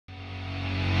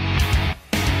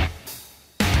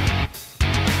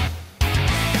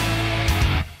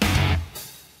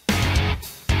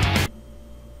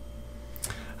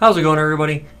How's it going,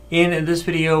 everybody? In this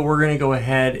video, we're going to go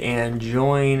ahead and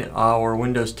join our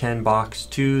Windows 10 box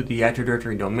to the Active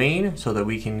Directory domain so that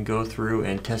we can go through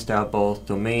and test out both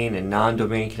domain and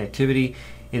non-domain connectivity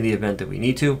in the event that we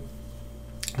need to.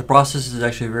 The process is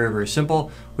actually very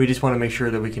simple. We just want to make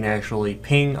sure that we can actually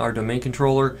ping our domain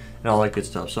controller and all that good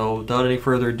stuff. So without any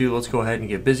further ado, let's go ahead and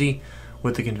get busy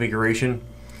with the configuration.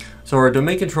 So our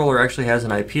domain controller actually has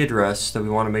an IP address that we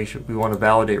want to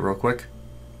validate real quick.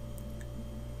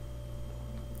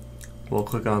 We'll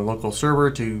click on local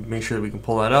server to make sure that we can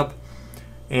pull that up.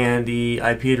 And the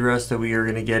IP address that we are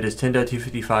going to get is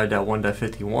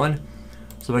 10.255.1.51.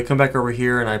 So if I come back over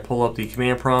here and I pull up the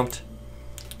command prompt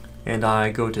and I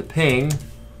go to ping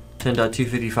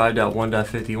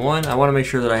 10.255.1.51, I want to make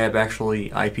sure that I have actually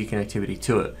IP connectivity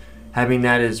to it. Having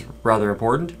that is rather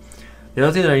important. The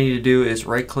other thing that I need to do is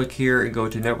right click here and go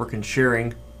to network and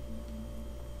sharing.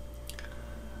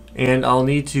 And I'll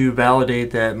need to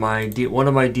validate that one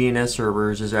of my DNS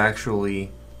servers is actually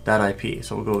that IP.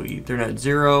 So we'll go Ethernet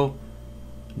 0,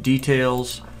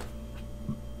 details,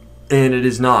 and it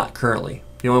is not currently.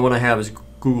 The only one I have is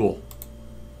Google.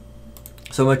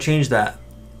 So I'm going to change that.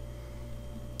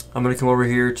 I'm going to come over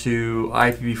here to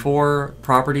IPv4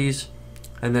 properties,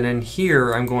 and then in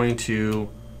here I'm going to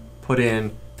put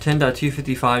in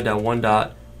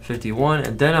 10.255.1.51,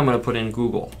 and then I'm going to put in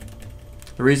Google.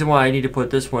 The reason why I need to put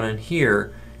this one in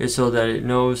here is so that it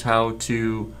knows how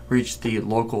to reach the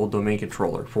local domain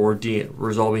controller for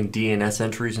resolving DNS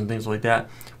entries and things like that,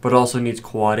 but also needs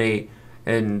quad 8.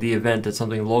 In the event that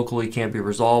something locally can't be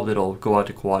resolved, it'll go out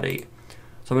to quad 8.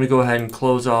 So I'm going to go ahead and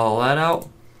close all that out,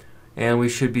 and we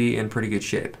should be in pretty good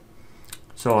shape.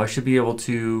 So I should be able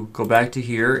to go back to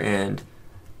here and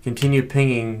continue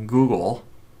pinging Google.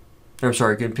 I'm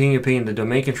sorry, continue pinging the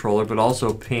domain controller, but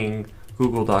also ping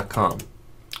google.com.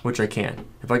 Which I can.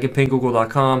 If I can ping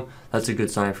google.com, that's a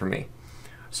good sign for me.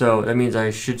 So that means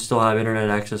I should still have internet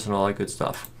access and all that good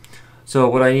stuff. So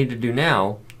what I need to do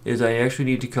now is I actually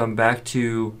need to come back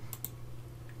to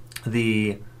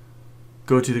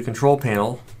go to the control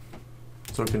panel.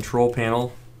 So control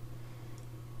panel,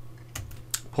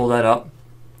 pull that up,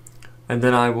 and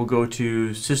then I will go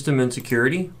to system and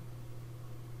security.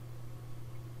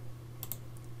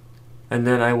 And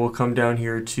then I will come down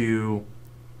here to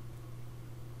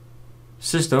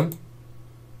System,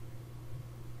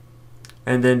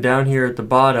 and then down here at the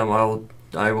bottom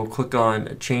I will click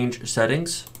on Change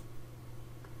Settings,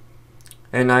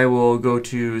 and I will go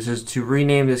to, it says to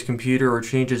rename this computer or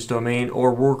change its domain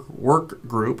or work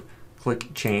group,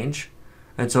 click Change.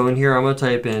 And so in here I'm going to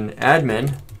type in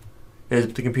admin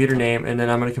as the computer name, and then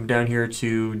I'm going to come down here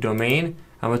to domain.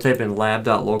 I'm going to type in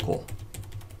lab.local.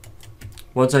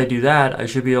 Once I do that, I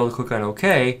should be able to click on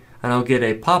OK, and I'll get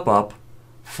a pop-up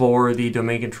for the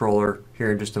domain controller here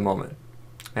in just a moment.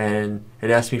 And it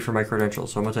asks me for my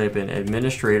credentials. So I'm going to type in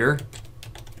administrator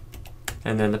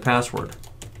and then the password.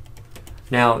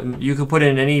 Now you can put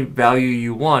in any value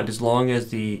you want as long as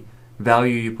the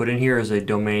value you put in here is a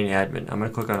domain admin. I'm going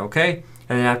to click on OK,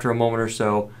 and then after a moment or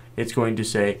so it's going to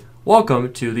say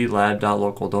welcome to the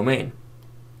lab.local domain.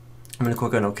 I'm going to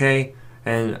click on OK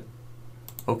and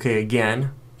OK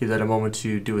again. Give that a moment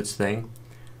to do its thing.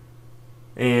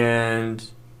 And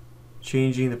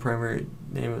changing the primary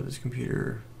name of this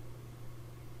computer.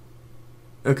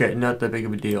 Okay, not that big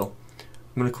of a deal.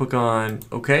 I'm going to click on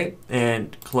OK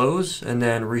and close and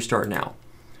then restart now.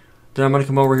 Then I'm going to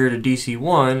come over here to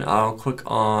DC1. I'll click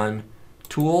on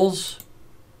Tools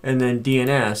and then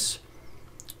DNS.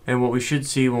 And what we should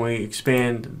see when we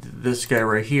expand this guy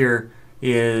right here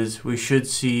is we should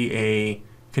see a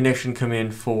connection come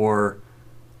in for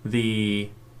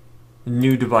the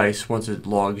new device once it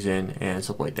logs in and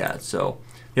stuff like that. So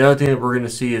the other thing that we're going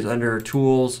to see is under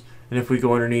Tools, and if we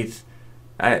go underneath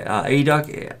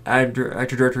ADUC,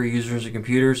 Active Directory Users and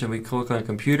Computers, and we click on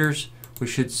Computers, we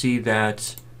should see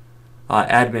that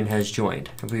admin has joined.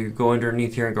 If we go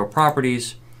underneath here and go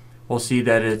Properties, we'll see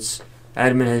that it's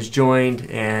admin has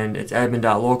joined and it's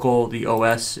admin.local. The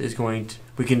OS is going to,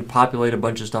 we can populate a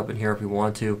bunch of stuff in here if we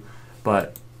want to,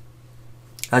 but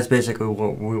that's basically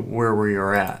where we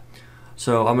are at.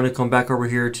 So I'm going to come back over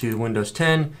here to Windows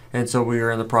 10, and so we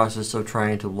are in the process of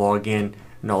trying to log in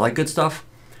and all that good stuff.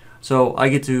 So I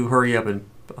get to hurry up and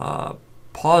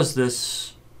pause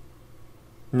this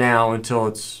now until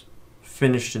it's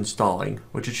finished installing,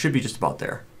 which it should be just about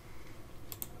there.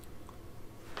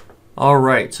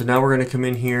 Alright, so now we're going to come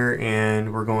in here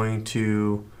and we're going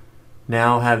to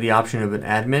now have the option of an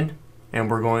admin, and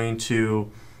we're going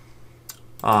to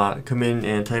come in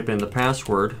and type in the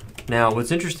password. Now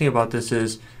what's interesting about this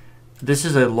is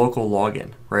a local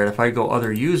login, right? If I go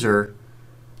other user,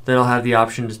 Then I'll have the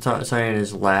option to sign in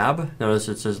as lab. Notice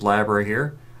it says lab right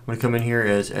here. I'm going to come in here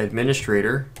as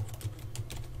administrator.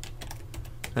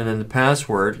 And then the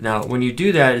password. Now, when you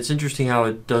do that, it's interesting how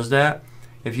it does that.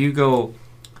 If you go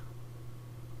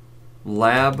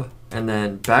lab and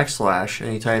then backslash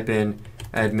and you type in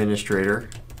administrator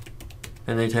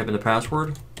and then you type in the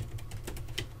password,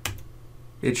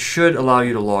 it should allow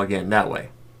you to log in that way.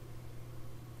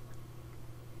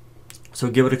 So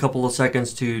give it a couple of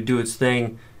seconds to do its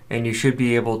thing and you should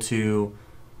be able to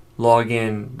log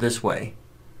in this way.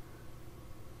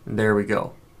 And there we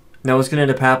go. Now what's going to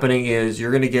end up happening is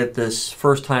you're going to get this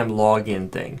first time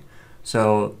login thing.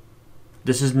 So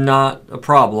this is not a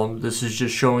problem. This is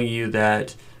just showing you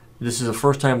that this is a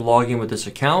first time login with this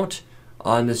account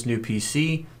on this new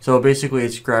PC. So basically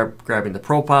it's grabbing the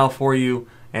profile for you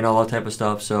and all that type of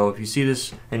stuff. So if you see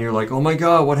this and you're like, oh my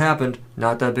god, what happened?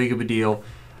 Not that big of a deal.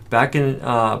 Back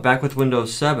with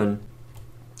Windows 7,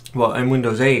 well, and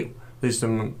Windows 8, at least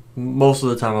most of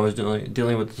the time I was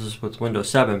dealing with this with Windows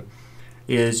 7,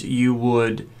 is you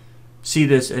would see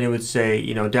this and it would say,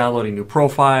 you know, downloading new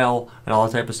profile and all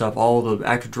that type of stuff. All the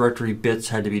Active Directory bits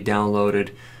had to be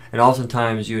downloaded, and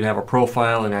oftentimes you would have a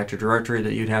profile in Active Directory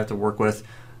that you'd have to work with.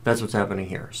 That's what's happening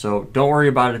here. So don't worry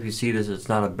about it if you see this. It's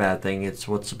not a bad thing. It's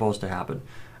what's supposed to happen.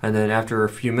 And then after a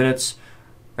few minutes,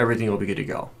 everything will be good to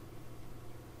go.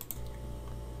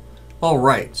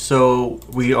 Alright, so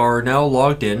we are now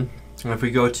logged in. And if we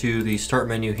go to the start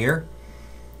menu here,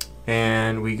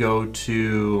 and we go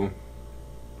to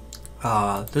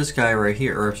this guy right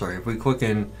here, or sorry, if we click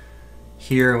in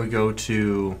here and we go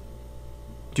to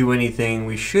do anything,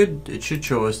 it should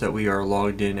show us that we are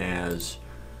logged in as,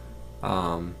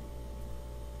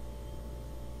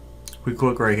 we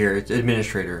click right here, it's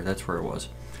administrator, that's where it was.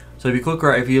 So if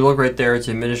you look right there, it's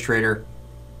administrator.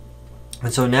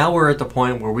 And so now we're at the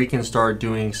point where we can start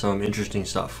doing some interesting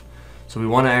stuff. So we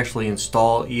want to actually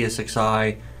install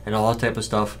ESXi and all that type of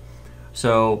stuff.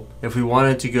 So if we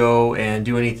wanted to go and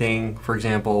do anything, for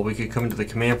example, we could come into the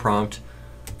command prompt,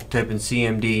 type in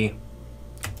CMD,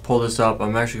 pull this up.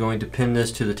 I'm actually going to pin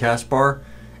this to the taskbar,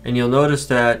 and you'll notice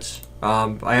that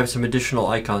I have some additional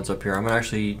icons up here. I'm going to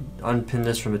actually unpin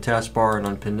this from the taskbar and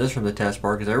unpin this from the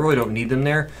taskbar because I really don't need them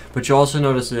there. But you'll also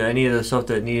notice that any of the stuff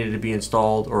that needed to be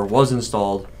installed or was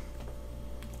installed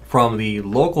from the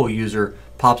local user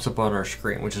pops up on our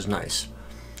screen, which is nice.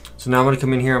 So now I'm going to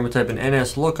come in here, I'm going to type in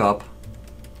NS lookup,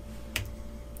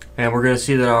 and we're going to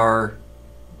see that our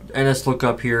NS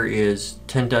lookup here is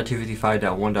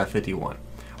 10.255.1.51.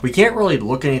 We can't really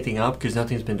look anything up because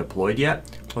nothing's been deployed yet.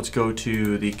 Let's go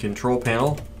to the control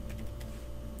panel,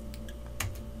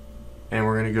 and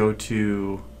we're going to go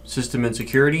to System and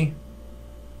Security,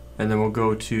 and then we'll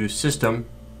go to System,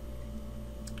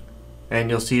 and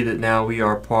you'll see that now we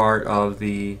are part of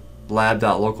the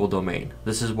lab.local domain.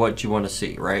 This is what you want to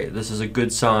see, right? This is a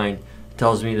good sign. It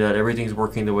tells me that everything's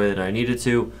working the way that I need it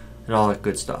to and all that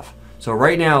good stuff. So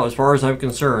right now, as far as I'm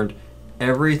concerned,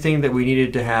 everything that we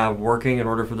needed to have working in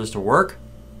order for this to work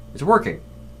is working.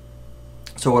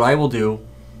 So what I will do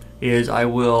is I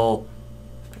will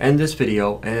end this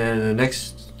video, and then in the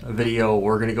next video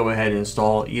we're going to go ahead and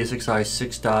install ESXi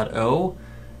 6.0,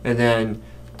 and then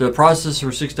the process for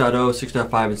 6.0,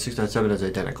 6.5, and 6.7 is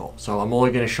identical. So I'm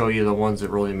only going to show you the ones that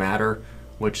really matter,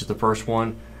 which is the first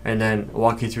one, and then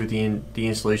walk you through the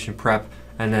installation prep,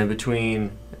 and then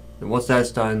once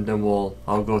that's done, then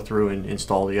I'll go through and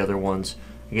install the other ones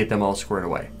and get them all squared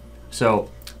away. So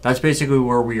that's basically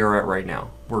where we are at right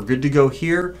now. We're good to go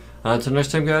here. Until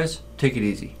next time, guys, take it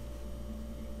easy.